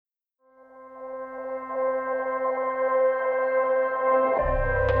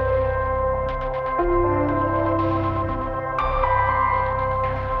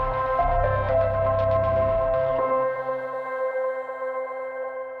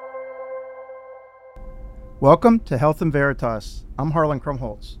Welcome to Health in Veritas. I'm Harlan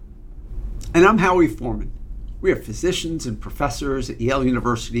Krumholtz. And I'm Howie Foreman. We are physicians and professors at Yale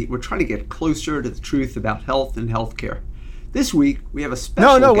University. We're trying to get closer to the truth about health and healthcare. This week, we have a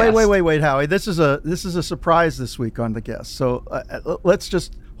special guest. Wait, Howie. This is a surprise this week on the guest. So let's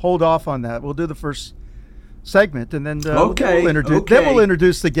just hold off on that. We'll do the first segment, and then we'll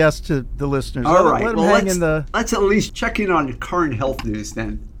introduce the guest to the listeners. All right. Let's at least check in on current health news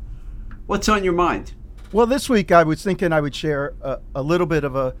then. What's on your mind? Well, this week I was thinking I would share a little bit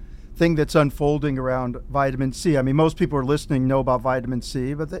of a thing that's unfolding around vitamin C. I mean, most people are listening know about vitamin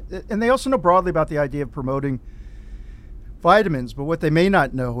C, and they also know broadly about the idea of promoting vitamins. But what they may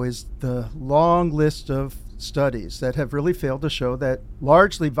not know is the long list of studies that have really failed to show that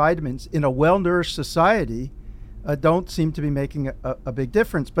largely vitamins in a well-nourished society don't seem to be making a big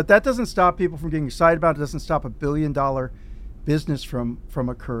difference. But that doesn't stop people from getting excited about it. It doesn't stop $1 billion business from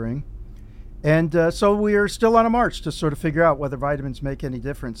occurring. And so we are still on a march to sort of figure out whether vitamins make any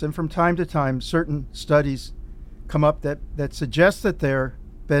difference. And from time to time, certain studies come up that suggest that they're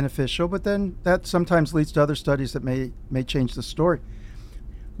beneficial, but then that sometimes leads to other studies that may change the story.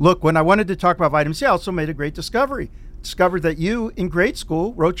 Look, when I wanted to talk about vitamin C, I also made a great discovery. Discovered that you, in grade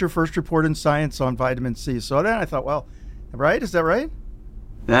school, wrote your first report in Science on vitamin C. So then I thought, well, right? Is that right?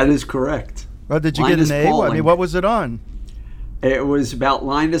 That is correct. Well, did you get an A? I mean, what was it on? It was about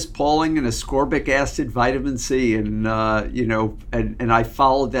Linus Pauling and ascorbic acid, vitamin C, and and I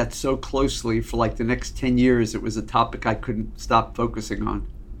followed that so closely for like the next 10 years. It was a topic I couldn't stop focusing on.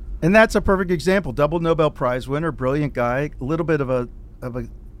 And that's a perfect example. Double Nobel Prize winner, brilliant guy. A little bit of a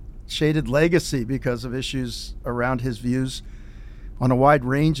shaded legacy because of issues around his views on a wide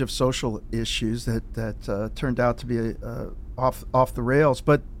range of social issues that turned out to be off the rails.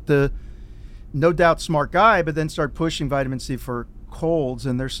 But the no doubt smart guy, but then started pushing vitamin C for colds,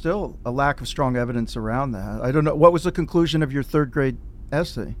 and there's still a lack of strong evidence around that. I don't know. What was the conclusion of your third grade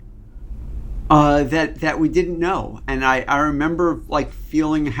essay? That we didn't know. And I remember like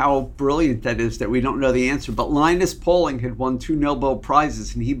feeling how brilliant that is that we don't know the answer. But Linus Pauling had won 2 Nobel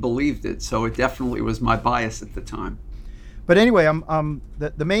Prizes and he believed it. So it definitely was my bias at the time. But anyway,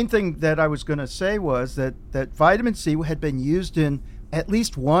 the main thing that I was going to say was that vitamin C had been used in at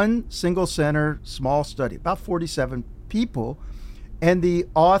least one single center small study, about 47 people, and the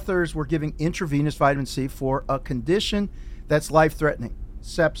authors were giving intravenous vitamin C for a condition that's life-threatening,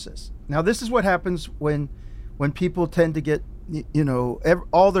 sepsis. Now, this is what happens when people tend to get,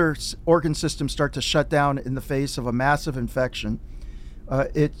 all their organ systems start to shut down in the face of a massive infection.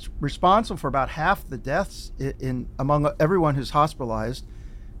 It's responsible for about half the deaths among everyone who's hospitalized.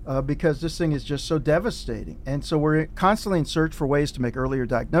 Because this thing is just so devastating. And so we're constantly in search for ways to make earlier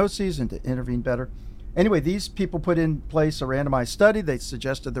diagnoses and to intervene better. Anyway, these people put in place a randomized study. They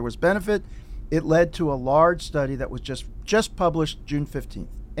suggested there was benefit. It led to a large study that was just published June 15th.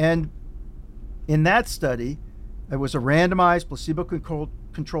 And in that study, it was a randomized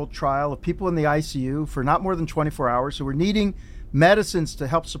placebo-controlled trial of people in the ICU for not more than 24 hours who were needing medicines to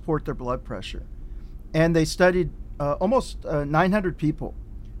help support their blood pressure. And they studied almost 900 people.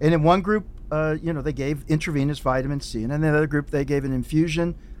 And in one group, they gave intravenous vitamin C, and in the other group, they gave an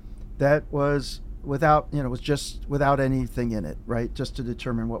infusion that was without anything in it, right? Just to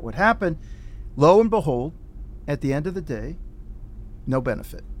determine what would happen. Lo and behold, at the end of the day, no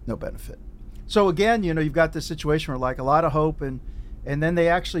benefit. So again, you've got this situation where like a lot of hope, and then they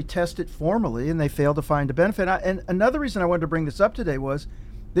actually test it formally, and they fail to find a benefit. And another reason I wanted to bring this up today was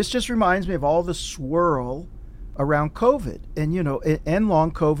this just reminds me of all the swirl around COVID and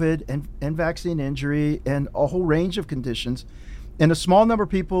long COVID and vaccine injury and a whole range of conditions. And a small number of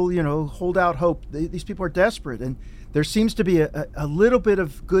people, hold out hope. These people are desperate. And there seems to be a little bit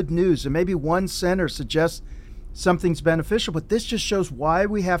of good news. And maybe one center suggests something's beneficial. But this just shows why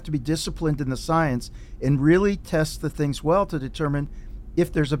we have to be disciplined in the science and really test the things well to determine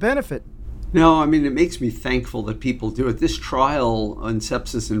if there's a benefit. No, I mean, it makes me thankful that people do it. This trial on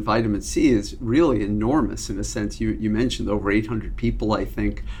sepsis and vitamin C is really enormous in a sense. You mentioned over 800 people, I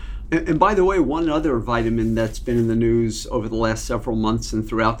think. And by the way, one other vitamin that's been in the news over the last several months and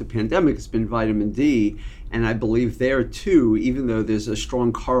throughout the pandemic has been vitamin D. And I believe there too, even though there's a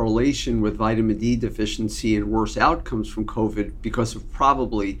strong correlation with vitamin D deficiency and worse outcomes from COVID because of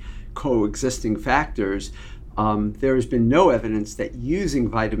probably coexisting factors, there has been no evidence that using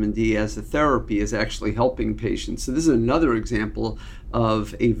vitamin D as a therapy is actually helping patients. So this is another example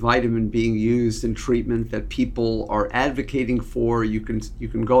of a vitamin being used in treatment that people are advocating for. You can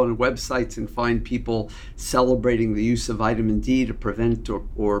go on websites and find people celebrating the use of vitamin D to prevent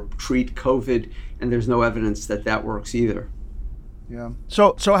or treat COVID, and there's no evidence that works either. Yeah.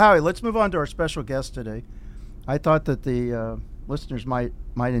 So Howie, let's move on to our special guest today. I thought that the listeners might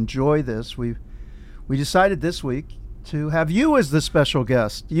enjoy this. We decided this week to have you as the special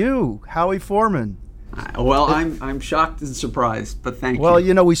guest. You, Howie Foreman. Well, I'm shocked and surprised, but thank you. Well,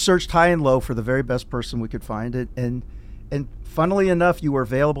 you know, we searched high and low for the very best person we could find, and funnily enough, you were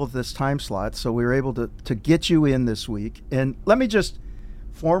available at this time slot, so we were able to get you in this week. And let me just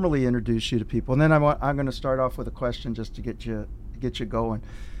formally introduce you to people, and then I'm going to start off with a question just to get you going.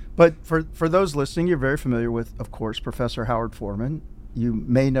 But for those listening, you're very familiar with, of course, Professor Howard Foreman. You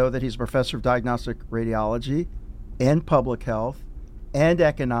may know that he's a professor of diagnostic radiology and public health and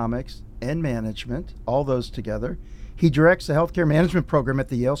economics and management, all those together. He directs the healthcare management program at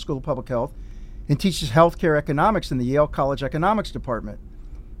the Yale School of Public Health and teaches healthcare economics in the Yale College Economics Department.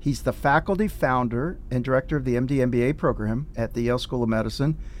 He's the faculty founder and director of the MD-MBA program at the Yale School of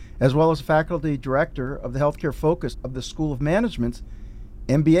Medicine, as well as faculty director of the healthcare focus of the School of Management's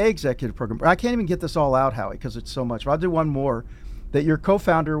MBA executive program. I can't even get this all out, Howie, because it's so much. But I'll do one more. That you're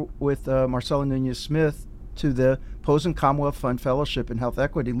co-founder with Marcella Nunez-Smith to the Posen Commonwealth Fund Fellowship in Health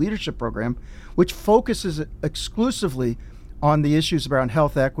Equity Leadership Program, which focuses exclusively on the issues around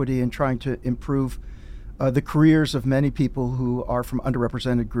health equity and trying to improve the careers of many people who are from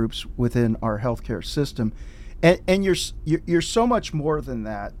underrepresented groups within our healthcare system. And you're so much more than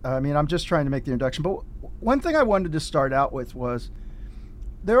that. I mean, I'm just trying to make the introduction. But one thing I wanted to start out with was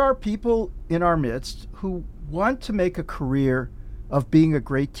there are people in our midst who want to make a career of being a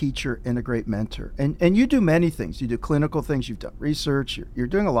great teacher and a great mentor. And you do many things. You do clinical things, you've done research, you're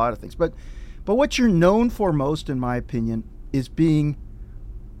doing a lot of things. But what you're known for most, in my opinion, is being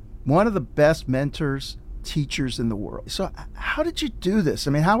one of the best mentors, teachers in the world. So how did you do this?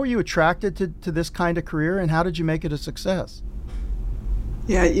 I mean, how were you attracted to this kind of career, and how did you make it a success?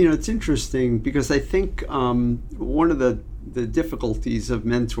 Yeah, you know, it's interesting because I think one of the difficulties of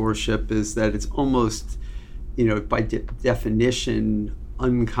mentorship is that it's almost, you know, by definition,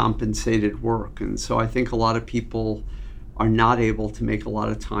 uncompensated work. And so I think a lot of people are not able to make a lot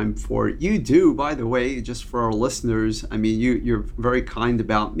of time for it. You do, by the way, just for our listeners. I mean, you're very kind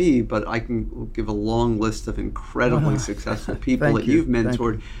about me, but I can give a long list of incredibly successful people that you've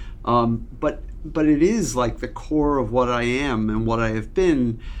mentored. But it is like the core of what I am and what I have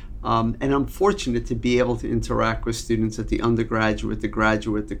been. And I'm fortunate to be able to interact with students at the undergraduate, the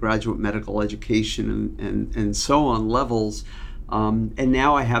graduate medical education, and so on levels. And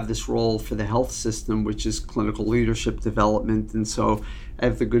now I have this role for the health system, which is clinical leadership development. And so I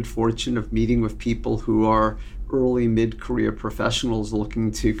have the good fortune of meeting with people who are early mid-career professionals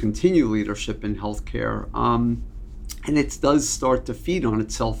looking to continue leadership in healthcare. And it does start to feed on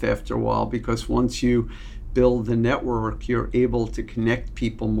itself after a while, because once you build the network, you're able to connect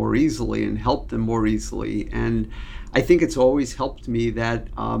people more easily and help them more easily. And I think it's always helped me that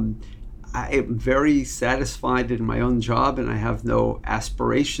I am very satisfied in my own job and I have no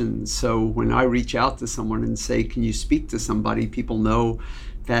aspirations. So when I reach out to someone and say, can you speak to somebody, people know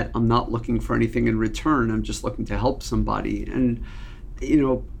that I'm not looking for anything in return. I'm just looking to help somebody. And you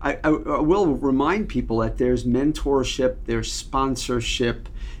know, I will remind people that there's mentorship, there's sponsorship,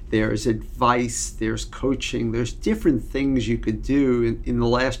 there's advice, there's coaching, there's different things you could do. In the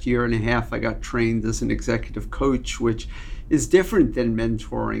last year and a half, I got trained as an executive coach, which is different than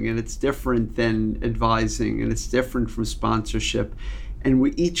mentoring, and it's different than advising, and it's different from sponsorship. And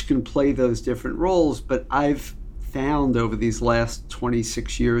we each can play those different roles, but I've found over these last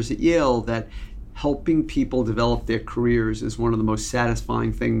 26 years at Yale that helping people develop their careers is one of the most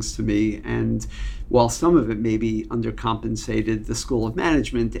satisfying things to me. And while some of it may be undercompensated, the School of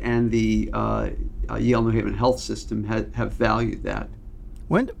Management and the Yale New Haven Health System have valued that.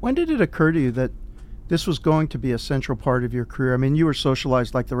 When did it occur to you that this was going to be a central part of your career? I mean, you were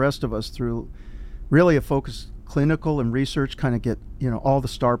socialized like the rest of us through really a focused clinical and research kind of get, you know, all the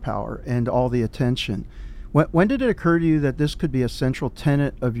star power and all the attention. When did it occur to you that this could be a central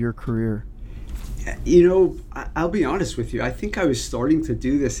tenet of your career? You know, I'll be honest with you. I think I was starting to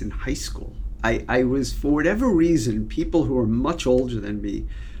do this in high school. I was, for whatever reason, people who are much older than me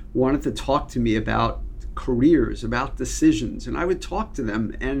wanted to talk to me about careers, about decisions, and I would talk to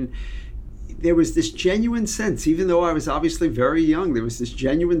them. And there was this genuine sense, even though I was obviously very young, there was this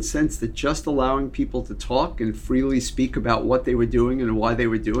genuine sense that just allowing people to talk and freely speak about what they were doing and why they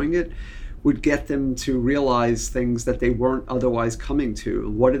were doing it would get them to realize things that they weren't otherwise coming to,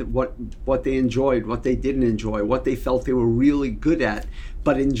 what they enjoyed, what they didn't enjoy, what they felt they were really good at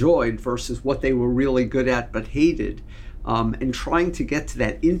but enjoyed versus what they were really good at but hated, and trying to get to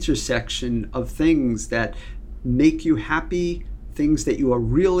that intersection of things that make you happy, things that you are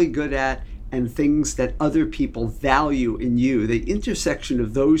really good at, and things that other people value in you. The intersection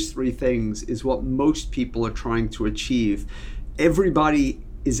of those three things is what most people are trying to achieve. Everybody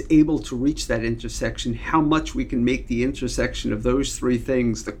is able to reach that intersection. How much we can make the intersection of those three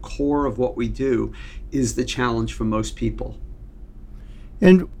things the core of what we do is the challenge for most people.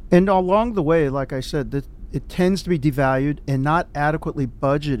 And along the way, like I said, that it tends to be devalued and not adequately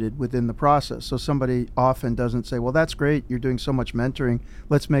budgeted within the process. So somebody often doesn't say, well, that's great, you're doing so much mentoring,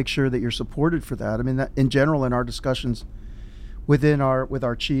 let's make sure that you're supported for that. I mean, that in general, in our discussions with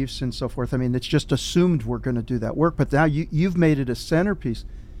our chiefs and so forth, I mean, it's just assumed we're going to do that work, but now you've made it a centerpiece.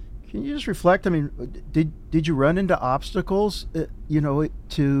 Can you just reflect? I mean, did you run into obstacles,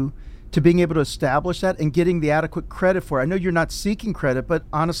 to being able to establish that and getting the adequate credit for it? I know you're not seeking credit, but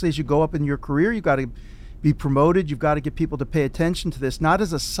honestly, as you go up in your career, you've got to be promoted. You've got to get people to pay attention to this, not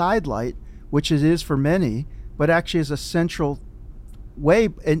as a sidelight, which it is for many, but actually as a central way.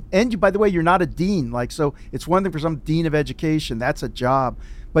 And you, by the way, you're not a dean. So it's one thing for some dean of education, that's a job,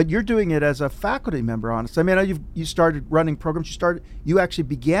 but you're doing it as a faculty member, honestly. I mean, I know you started running programs. You actually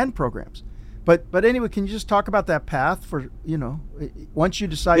began programs. But anyway, can you just talk about that path for, once you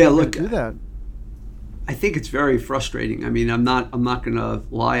decide to do that? I think it's very frustrating. I mean, I'm not going to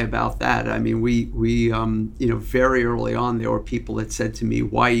lie about that. I mean, we very early on, there were people that said to me,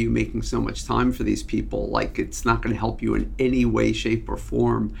 why are you making so much time for these people? Like, it's not going to help you in any way, shape, or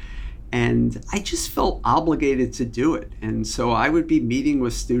form. And I just felt obligated to do it. And so I would be meeting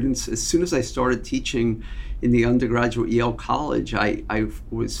with students. As soon as I started teaching in the undergraduate Yale College,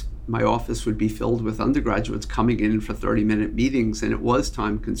 my office would be filled with undergraduates coming in for 30-minute meetings, and it was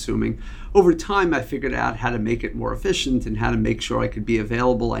time consuming. Over time, I figured out how to make it more efficient and how to make sure I could be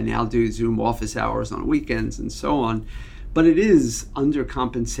available. I now do Zoom office hours on weekends and so on. But it is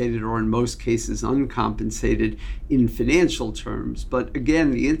undercompensated, or in most cases uncompensated in financial terms. But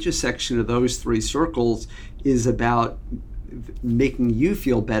again, the intersection of those three circles is about making you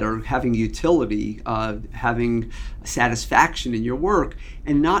feel better, having utility, having satisfaction in your work.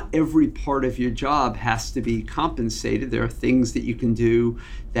 And not every part of your job has to be compensated. There are things that you can do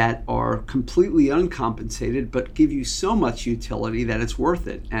that are completely uncompensated but give you so much utility that it's worth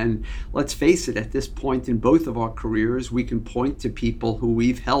it. And let's face it, at this point in both of our careers, we can point to people who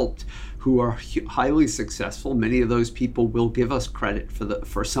we've helped who are highly successful. Many of those people will give us credit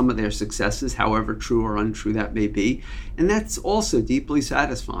for some of their successes, however true or untrue that may be. And that's also deeply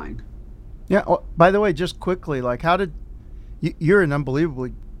satisfying. Yeah. Oh, by the way, just quickly, you're an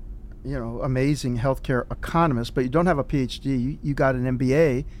unbelievably, amazing healthcare economist, but you don't have a PhD. You got an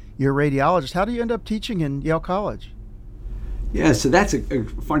MBA. You're a radiologist. How do you end up teaching in Yale College? Yeah, so that's a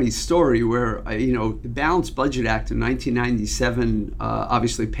funny story where, the Balanced Budget Act in 1997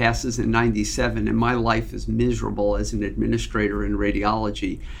 obviously passes in 97, and my life is miserable as an administrator in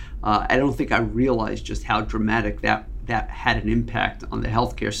radiology. I don't think I realized just how dramatic that had an impact on the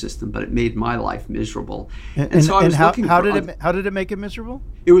healthcare system, but it made my life miserable. And so I was looking how did it make it miserable?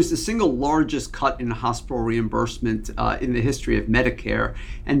 It was the single largest cut in hospital reimbursement in the history of Medicare.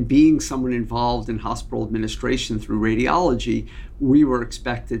 And being someone involved in hospital administration through radiology, we were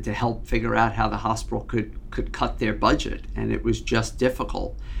expected to help figure out how the hospital could cut their budget, and it was just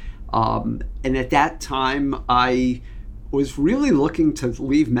difficult. And at that time, I was really looking to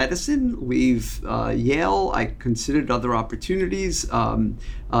leave medicine, leave Yale. I considered other opportunities.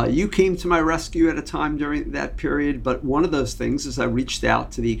 You came to my rescue at a time during that period, but one of those things is I reached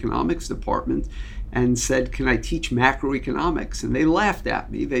out to the economics department and said, can I teach macroeconomics? And they laughed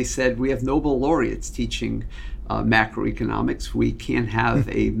at me. They said, we have Nobel laureates teaching macroeconomics. We can't have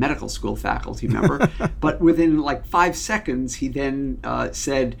a medical school faculty member. But within 5 seconds, he then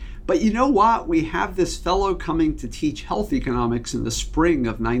said, but you know what? We have this fellow coming to teach health economics in the spring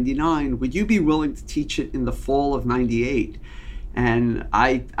of 99. Would you be willing to teach it in the fall of 98? And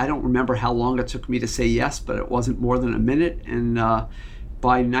I don't remember how long it took me to say yes, but it wasn't more than a minute. And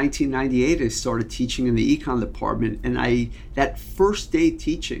by 1998, I started teaching in the econ department, and that first day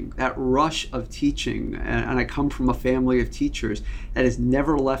teaching, that rush of teaching, and I come from a family of teachers, that has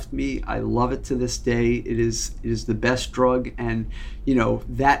never left me. I love it to this day. It is the best drug, and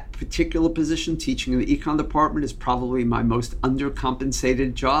that particular position, teaching in the econ department, is probably my most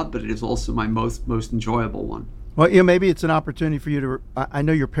undercompensated job, but it is also my most enjoyable one. Well, maybe it's an opportunity for you to. I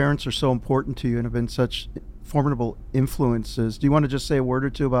know your parents are so important to you and have been such formidable influences. Do you want to just say a word or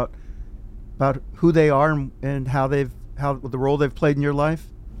two about who they are and how the role they've played in your life?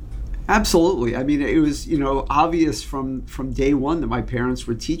 Absolutely. I mean, it was, obvious from day one that my parents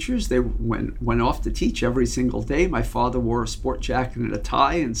were teachers. They went off to teach every single day. My father wore a sport jacket and a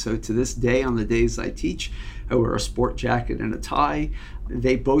tie, and so to this day, on the days I teach, I wear a sport jacket and a tie.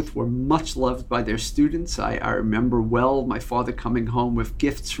 They both were much loved by their students. I remember well my father coming home with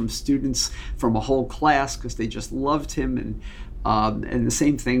gifts from students from a whole class because they just loved him. And the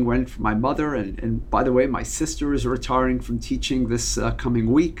same thing went for my mother. And by the way, my sister is retiring from teaching this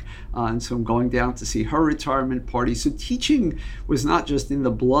coming week. And so I'm going down to see her retirement party. So teaching was not just in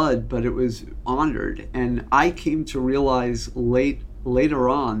the blood, but it was honored. And I came to realize later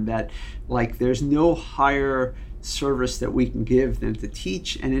on that there's no higher service that we can give than to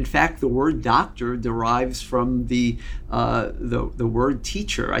teach. And in fact, the word doctor derives from the word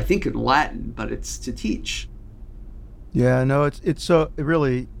teacher, I think in Latin, but it's to teach. Yeah, no, it's so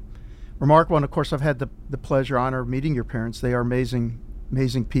really remarkable. And of course, I've had the pleasure, honor of meeting your parents. They are amazing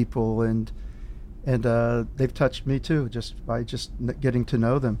people, and they've touched me too, just by getting to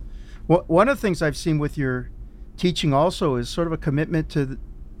know them. One of the things I've seen with your teaching also is sort of a commitment to,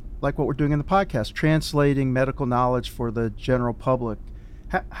 like what we're doing in the podcast, translating medical knowledge for the general public.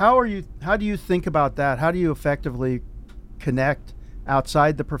 How do you think about that? How do you effectively connect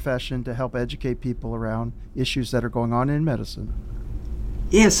outside the profession to help educate people around issues that are going on in medicine?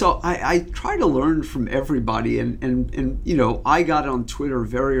 Yeah, so I try to learn from everybody, and I got on Twitter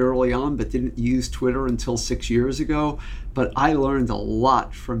very early on, but didn't use Twitter until 6 years ago. But I learned a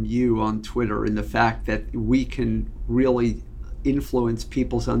lot from you on Twitter in the fact that we can really influence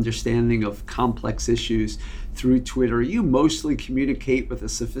people's understanding of complex issues through Twitter. You mostly communicate with a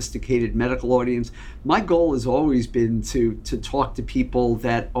sophisticated medical audience. My goal has always been to talk to people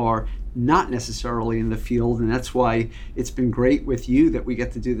that are not necessarily in the field, and that's why it's been great with you that we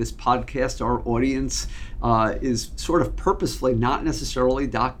get to do this podcast. Our audience is sort of purposefully not necessarily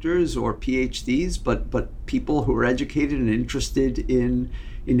doctors or PhDs, but people who are educated and interested in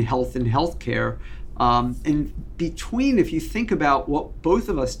health and healthcare. And between, if you think about what both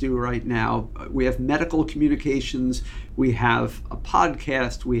of us do right now, we have medical communications, we have a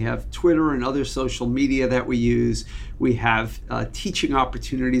podcast, we have Twitter and other social media that we use, we have teaching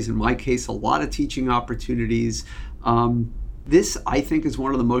opportunities, in my case, a lot of teaching opportunities. This, I think, is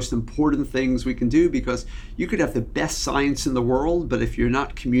one of the most important things we can do, because you could have the best science in the world, but if you're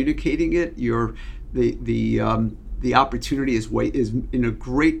not communicating it, the opportunity is in a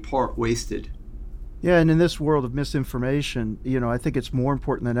great part wasted. Yeah, and in this world of misinformation, I think it's more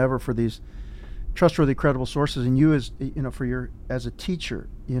important than ever for these trustworthy, credible sources. And you, as a teacher,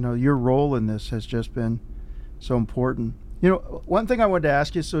 your role in this has just been so important. One thing I wanted to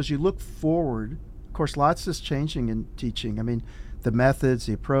ask you, so as you look forward, of course, lots is changing in teaching. I mean, the methods,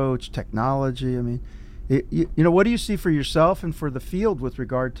 the approach, technology. I mean, what do you see for yourself and for the field with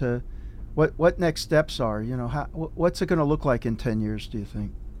regard to what next steps are? What's it going to look like in 10 years, do you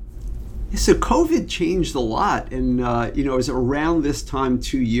think? So COVID changed a lot, and it was around this time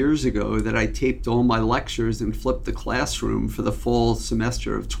 2 years ago that I taped all my lectures and flipped the classroom for the fall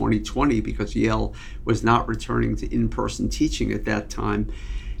semester of 2020 because Yale was not returning to in-person teaching at that time.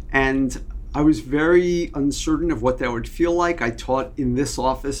 And I was very uncertain of what that would feel like. I taught in this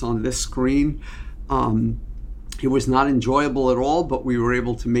office on this screen. It was not enjoyable at all, but we were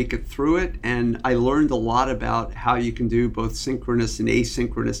able to make it through it. And I learned a lot about how you can do both synchronous and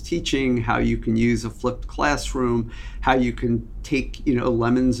asynchronous teaching, how you can use a flipped classroom, how you can take,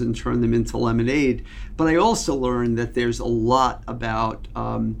 lemons and turn them into lemonade. But I also learned that there's a lot about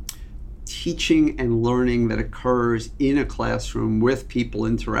teaching and learning that occurs in a classroom with people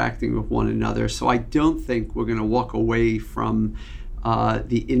interacting with one another. So I don't think we're going to walk away from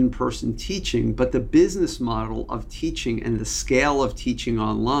the in-person teaching, but the business model of teaching and the scale of teaching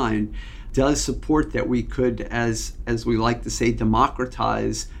online does support that we could, as we like to say,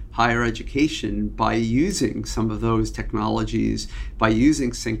 democratize higher education by using some of those technologies, by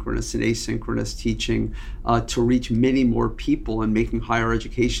using synchronous and asynchronous teaching to reach many more people and making higher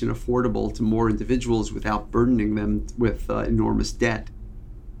education affordable to more individuals without burdening them with enormous debt.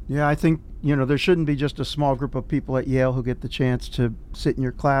 Yeah, I think, there shouldn't be just a small group of people at Yale who get the chance to sit in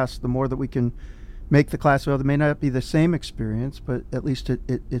your class. The more that we can make the class available, it may not be the same experience, but at least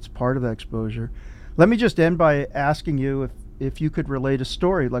it's part of that exposure. Let me just end by asking you if you could relate a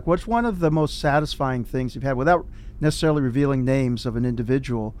story. Like, what's one of the most satisfying things you've had, without necessarily revealing names of an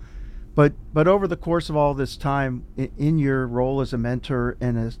individual, but over the course of all this time in your role as a mentor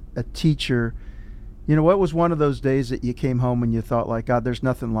and a teacher, what was one of those days that you came home and you thought, like, God, there's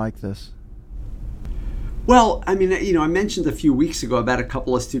nothing like this? Well, I mean, I mentioned a few weeks ago about a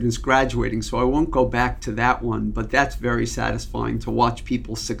couple of students graduating, so I won't go back to that one, but that's very satisfying to watch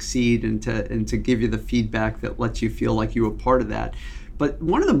people succeed and to give you the feedback that lets you feel like you were part of that. But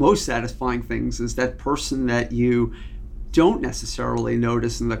one of the most satisfying things is that person that you don't necessarily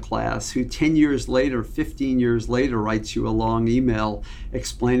notice in the class who 10 years later, 15 years later writes you a long email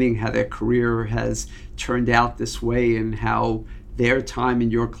explaining how their career has turned out this way and how their time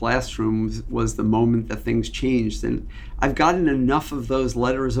in your classroom was the moment that things changed. And I've gotten enough of those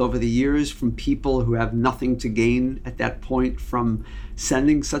letters over the years from people who have nothing to gain at that point from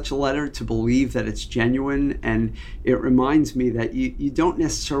sending such a letter to believe that it's genuine. And it reminds me that you don't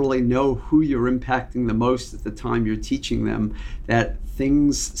necessarily know who you're impacting the most at the time you're teaching them, that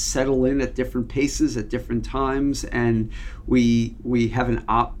things settle in at different paces at different times, and we have an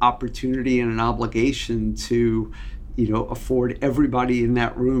opportunity and an obligation to afford everybody in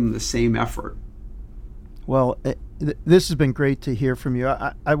that room the same effort. Well, this has been great to hear from you.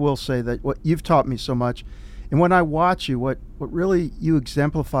 I will say that what you've taught me so much, and when I watch you, what really you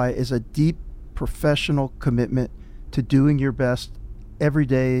exemplify is a deep professional commitment to doing your best every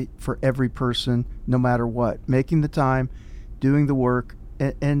day for every person, no matter what, making the time, doing the work,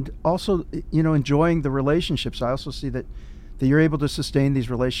 and also, enjoying the relationships. I also see that you're able to sustain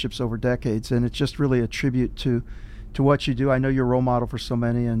these relationships over decades, and it's just really a tribute to what you do. I know you're a role model for so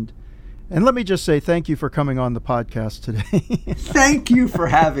many, and let me just say thank you for coming on the podcast today. Thank you for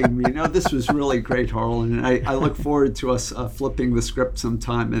having me. This was really great, Harlan, and I look forward to us flipping the script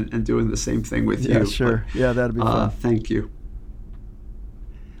sometime and doing the same thing with you. Yeah, sure. Yeah, that'd be fun. Thank you.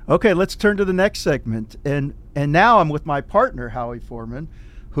 Okay, let's turn to the next segment. And now I'm with my partner, Howie Foreman,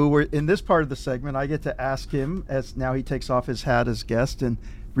 who we're in this part of the segment. I get to ask him, as now he takes off his hat as guest and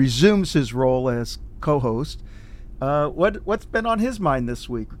resumes his role as co-host. What's been on his mind this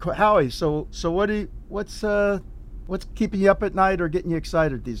week, Howie? So what's keeping you up at night or getting you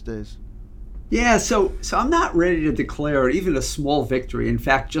excited these days? Yeah, so I'm not ready to declare even a small victory. In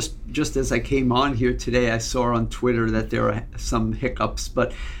fact, just as I came on here today, I saw on Twitter that there are some hiccups,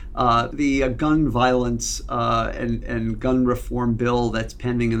 but the gun violence and gun reform bill that's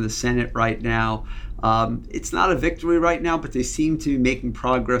pending in the Senate right now, it's not a victory right now, but they seem to be making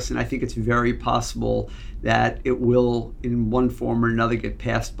progress, and I think it's very possible that it will, in one form or another, get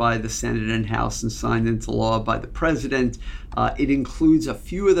passed by the Senate and House and signed into law by the president. It includes a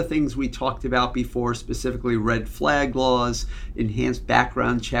few of the things we talked about before, specifically red flag laws, enhanced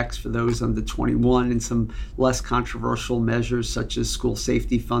background checks for those under 21, and some less controversial measures such as school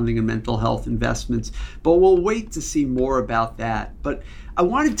safety funding and mental health investments. But we'll wait to see more about that. But I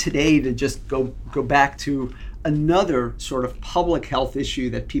wanted today to just go back to another sort of public health issue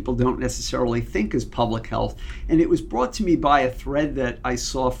that people don't necessarily think is public health. And it was brought to me by a thread that I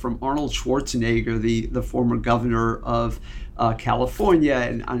saw from Arnold Schwarzenegger, the former governor of California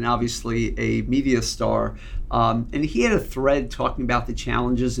and obviously a media star. And he had a thread talking about the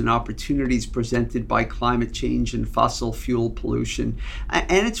challenges and opportunities presented by climate change and fossil fuel pollution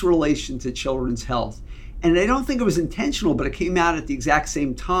and its relation to children's health. And I don't think it was intentional, but it came out at the exact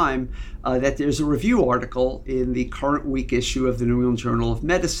same time that there's a review article in the current week issue of the New England Journal of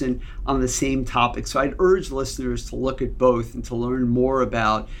Medicine on the same topic. So I'd urge listeners to look at both and to learn more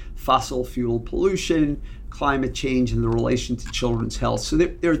about fossil fuel pollution, climate change, and the relation to children's health. So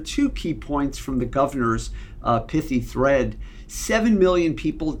there are two key points from the governor's pithy thread. 7 million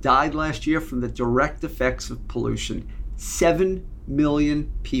people died last year from the direct effects of pollution. 7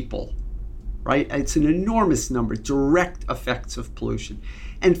 million people. Right? It's an enormous number, direct effects of pollution.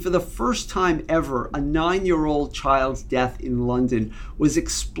 And for the first time ever, a 9-year-old child's death in London was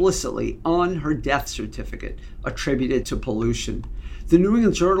explicitly on her death certificate attributed to pollution. The New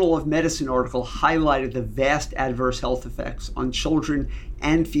England Journal of Medicine article highlighted the vast adverse health effects on children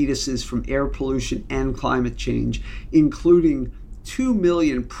and fetuses from air pollution and climate change, including 2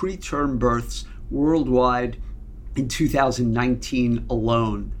 million preterm births worldwide in 2019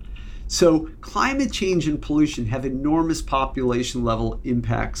 alone. So climate change and pollution have enormous population level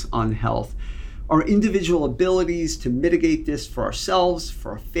impacts on health. Our individual abilities to mitigate this for ourselves,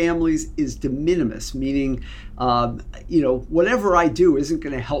 for our families, is de minimis, meaning, whatever I do isn't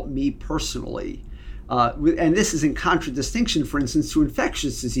going to help me personally. And this is in contradistinction, for instance, to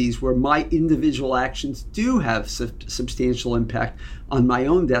infectious disease, where my individual actions do have substantial impact on my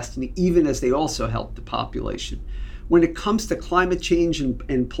own destiny, even as they also help the population. When it comes to climate change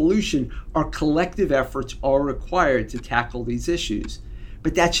and pollution, our collective efforts are required to tackle these issues.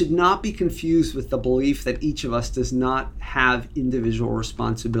 But that should not be confused with the belief that each of us does not have individual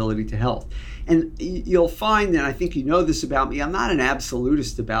responsibility to health. And you'll find, and I think you know this about me, I'm not an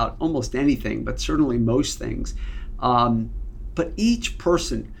absolutist about almost anything, but certainly most things. But each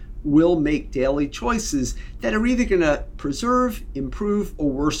person will make daily choices that are either going to preserve, improve, or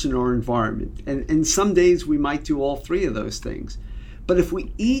worsen our environment. And some days we might do all three of those things. But if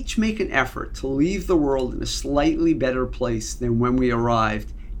we each make an effort to leave the world in a slightly better place than when we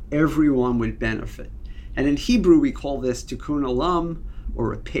arrived, everyone would benefit. And in Hebrew, we call this tikkun olam, or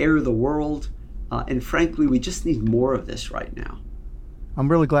repair the world. And frankly, we just need more of this right now. I'm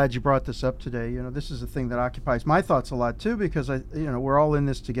really glad you brought this up today. This is a thing that occupies my thoughts a lot too, because we're all in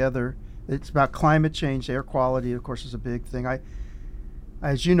this together. It's about climate change. Air quality, of course, is a big thing.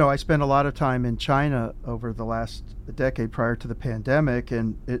 As you know, I spent a lot of time in China over the last decade prior to the pandemic,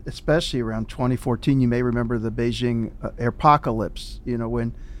 and especially around 2014. You may remember the Beijing airpocalypse.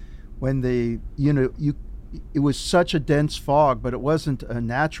 It was such a dense fog, but it wasn't a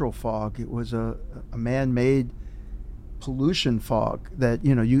natural fog. It was a man-made pollution fog that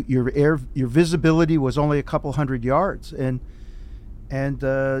your visibility was only a couple hundred yards, and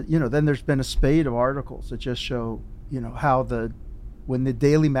then there's been a spate of articles that just show how when the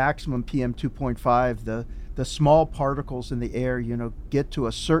daily maximum PM 2.5, the small particles in the air get to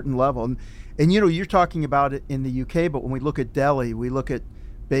a certain level, and you're talking about it in the UK, but when we look at Delhi, we look at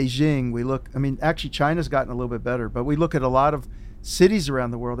Beijing, actually China's gotten a little bit better, but we look at a lot of cities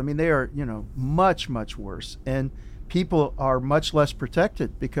around the world. They are much, much worse, and people are much less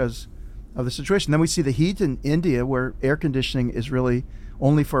protected because of the situation. Then we see the heat in India, where air conditioning is really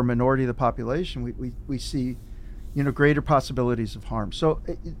only for a minority of the population. We see greater possibilities of harm. So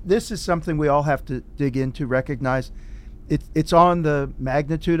this is something we all have to dig into, recognize. It's on the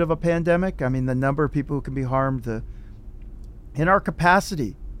magnitude of a pandemic. The number of people who can be harmed, and our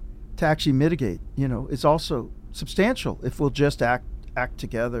capacity to actually mitigate, is also substantial if we'll just act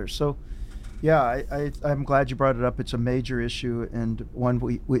together. So yeah, I'm glad you brought it up. It's a major issue, and one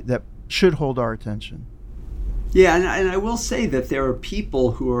that should hold our attention. Yeah, and I will say that there are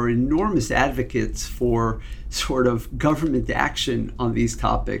people who are enormous advocates for sort of government action on these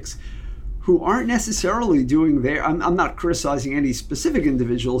topics who aren't necessarily doing I'm not criticizing any specific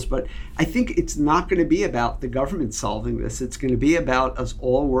individuals, but I think it's not going to be about the government solving this. It's going to be about us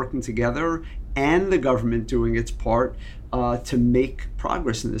all working together and the government doing its part to make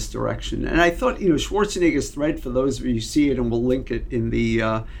progress in this direction. And I thought, Schwarzenegger's thread, for those of you who see it, and we'll link it in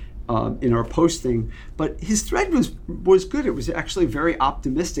the in our posting, but his thread was good. It was actually a very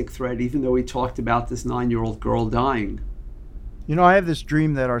optimistic thread, even though he talked about this 9-year-old girl dying. I have this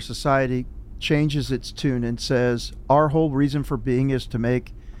dream that our society changes its tune and says our whole reason for being is to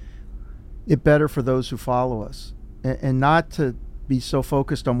make it better for those who follow us, and not to be so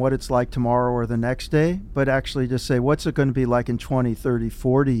focused on what it's like tomorrow or the next day, but actually to say, what's it going to be like in 20, 30,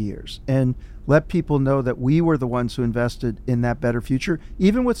 40 years? And let people know that we were the ones who invested in that better future,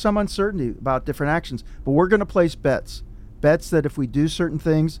 even with some uncertainty about different actions. But we're going to place bets that if we do certain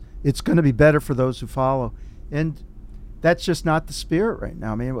things, it's going to be better for those who follow. And that's just not the spirit right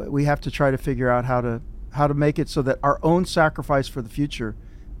now. We have to try to figure out how to make it so that our own sacrifice for the future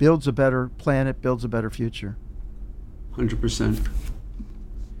builds a better planet, builds a better future. 100%.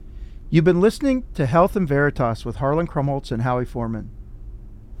 You've been listening to Health in Veritas with Harlan Krumholtz and Howie Foreman.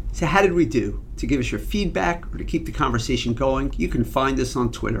 So how did we do? To give us your feedback or to keep the conversation going, you can find us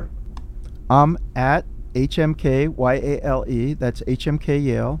on Twitter. I'm at HMKYALE, that's HMK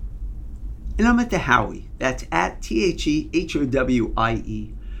Yale. And I'm at the Howie, that's at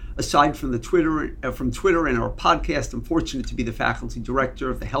THEHOWIE. Aside from Twitter and our podcast, I'm fortunate to be the faculty director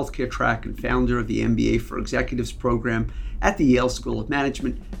of the healthcare track and founder of the MBA for Executives program at the Yale School of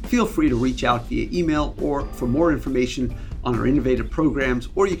Management. Feel free to reach out via email or for more information on our innovative programs,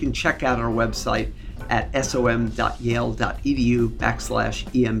 or you can check out our website at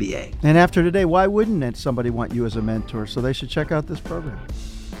som.yale.edu/EMBA. And after today, why wouldn't somebody want you as a mentor? So they should check out this program.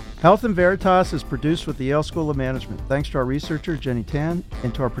 Health in Veritas is produced with the Yale School of Management. Thanks to our researcher, Jenny Tan,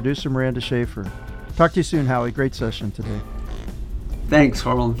 and to our producer, Miranda Schaefer. Talk to you soon, Howie. Great session today. Thanks,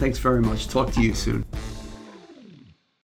 Harlan. Thanks very much. Talk to you soon.